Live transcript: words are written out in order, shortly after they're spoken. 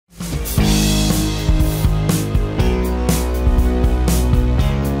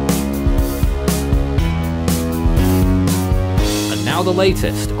now the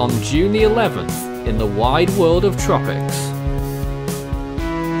latest on June the 11th in the wide world of tropics.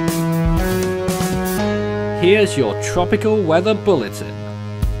 Here's your tropical weather bulletin.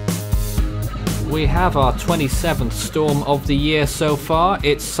 We have our 27th storm of the year so far.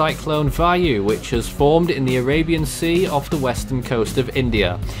 It's Cyclone Vayu, which has formed in the Arabian Sea off the western coast of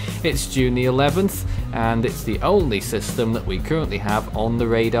India. It's June the 11th, and it's the only system that we currently have on the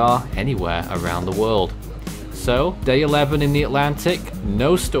radar anywhere around the world. So, day 11 in the Atlantic,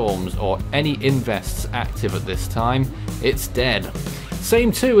 no storms or any invests active at this time. It's dead.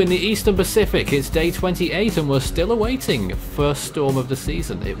 Same too in the Eastern Pacific. It's day 28 and we're still awaiting first storm of the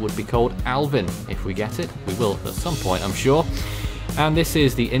season. It would be called Alvin if we get it. We will at some point, I'm sure. And this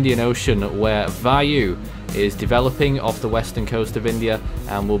is the Indian Ocean, where Vayu is developing off the western coast of India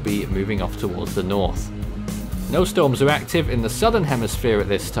and will be moving off towards the north. No storms are active in the southern hemisphere at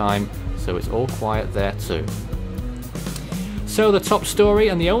this time, so it's all quiet there too. So the top story,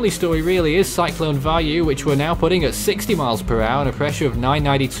 and the only story really, is Cyclone Vayu, which we're now putting at 60 miles per hour and a pressure of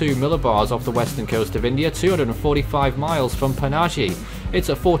 992 millibars off the western coast of India, 245 miles from Panaji. It's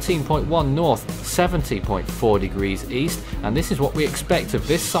at 14.1 north, 70.4 degrees east, and this is what we expect of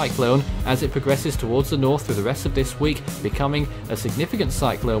this cyclone as it progresses towards the north through the rest of this week, becoming a significant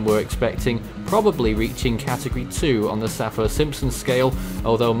cyclone we're expecting, probably reaching category 2 on the Saffir-Simpson scale,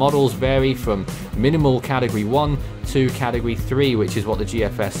 although models vary from minimal category 1 to category 3, which is what the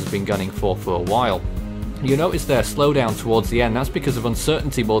GFS has been gunning for a while. You notice their slowdown towards the end. That's because of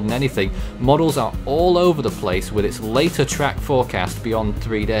uncertainty more than anything. Models are all over the place with its later track forecast beyond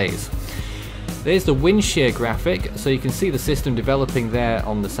 3 days. There's the wind shear graphic, so you can see the system developing there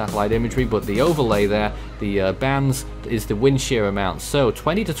on the satellite imagery, but the overlay there, the bands, is the wind shear amount. So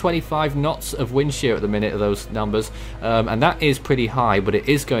 20 to 25 knots of wind shear at the minute of those numbers, and that is pretty high, but it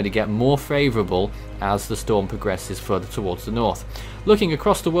is going to get more favourable as the storm progresses further towards the north. Looking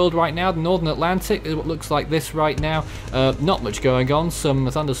across the world right now, the northern Atlantic, it looks like this right now. Not much going on. Some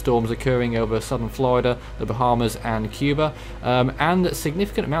thunderstorms occurring over southern Florida, the Bahamas and Cuba, and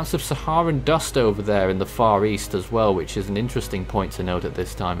significant amounts of Saharan dust over there in the Far East as well, which is an interesting point to note at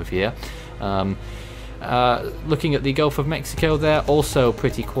this time of year. Looking at the Gulf of Mexico there, also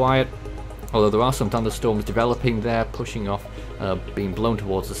pretty quiet, although there are some thunderstorms developing there, pushing off, being blown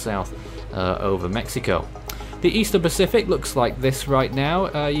towards the south over Mexico. The Eastern Pacific looks like this right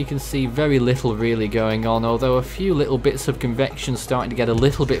now. You can see very little really going on, although a few little bits of convection starting to get a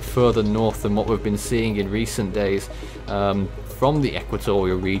little bit further north than what we've been seeing in recent days, from the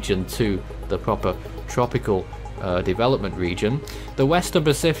equatorial region to the proper tropical development region. The Western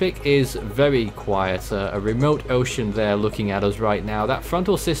Pacific is very quiet, a remote ocean there looking at us right now. That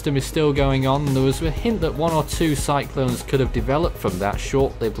frontal system is still going on, and there was a hint that 1 or 2 cyclones could have developed from that,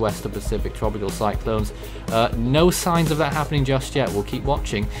 short-lived Western Pacific tropical cyclones. No signs of that happening just yet. We'll keep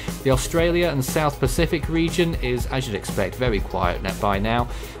watching. The Australia and South Pacific region is, as you'd expect, very quiet by now.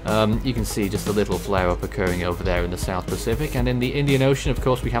 You can see just a little flare-up occurring over there in the South Pacific, and in the Indian Ocean, of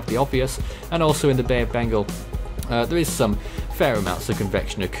course, we have the obvious, and also in the Bay of Bengal. There is some fair amounts of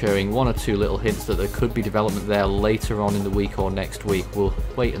convection occurring, 1 or 2 little hints that there could be development there later on in the week or next week. We'll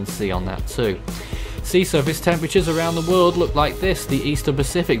wait and see on that too. Sea surface temperatures around the world look like this. The Eastern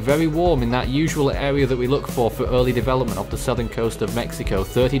Pacific, very warm in that usual area that we look for early development off the southern coast of Mexico,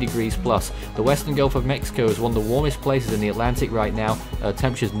 30 degrees plus. The western Gulf of Mexico is one of the warmest places in the Atlantic right now,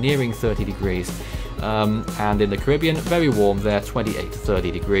 temperatures nearing 30 degrees. And in the Caribbean, very warm there, 28 to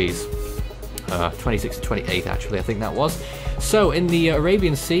 30 degrees. 26 to 28 actually, I think that was. So in the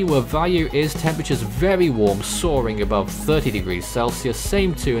Arabian Sea, where Vayu is, temperatures very warm, soaring above 30 degrees Celsius.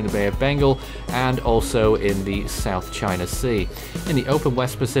 Same too in the Bay of Bengal and also in the South China Sea. In the open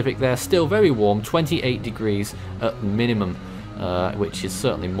West Pacific there, still very warm, 28 degrees at minimum, which is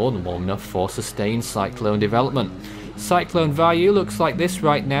certainly more than warm enough for sustained cyclone development. Cyclone Vayu looks like this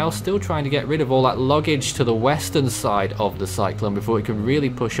right now, still trying to get rid of all that luggage to the western side of the cyclone before it can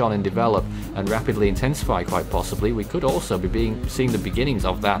really push on and develop and rapidly intensify quite possibly. We could also be seeing the beginnings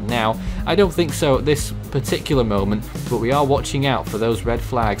of that now. I don't think so at this particular moment, but we are watching out for those red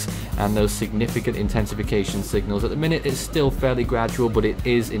flags and those significant intensification signals. At the minute it's still fairly gradual, but it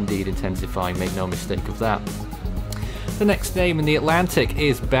is indeed intensifying, make no mistake of that. The next name in the Atlantic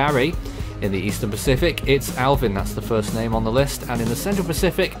is Barry. In the Eastern Pacific, it's Alvin, that's the first name on the list, and in the Central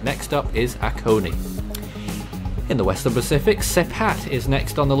Pacific, next up is Akoni. In the Western Pacific, Sepat is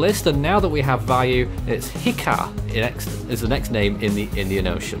next on the list, and now that we have Vayu, it's Hika is the next name in the Indian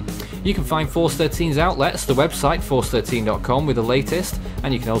Ocean. You can find Force 13's outlets, the website force13.com with the latest,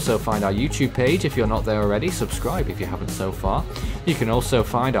 and you can also find our YouTube page if you're not there already. Subscribe if you haven't so far. You can also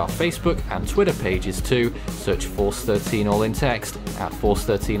find our Facebook and Twitter pages too. Search Force 13 all in text at Force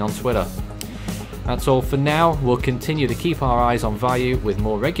 13 on Twitter. That's all for now. We'll continue to keep our eyes on Vayu with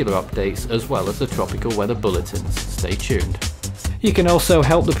more regular updates as well as the tropical weather bulletins. Stay tuned. You can also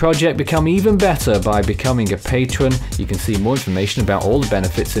help the project become even better by becoming a patron. You can see more information about all the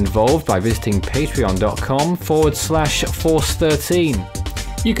benefits involved by visiting patreon.com/Force13.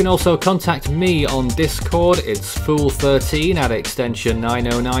 You can also contact me on Discord. It's Fool13 at extension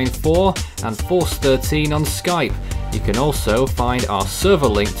 9094 and Force13 on Skype. You can also find our server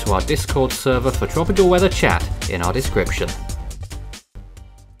link to our Discord server for tropical weather chat in our description.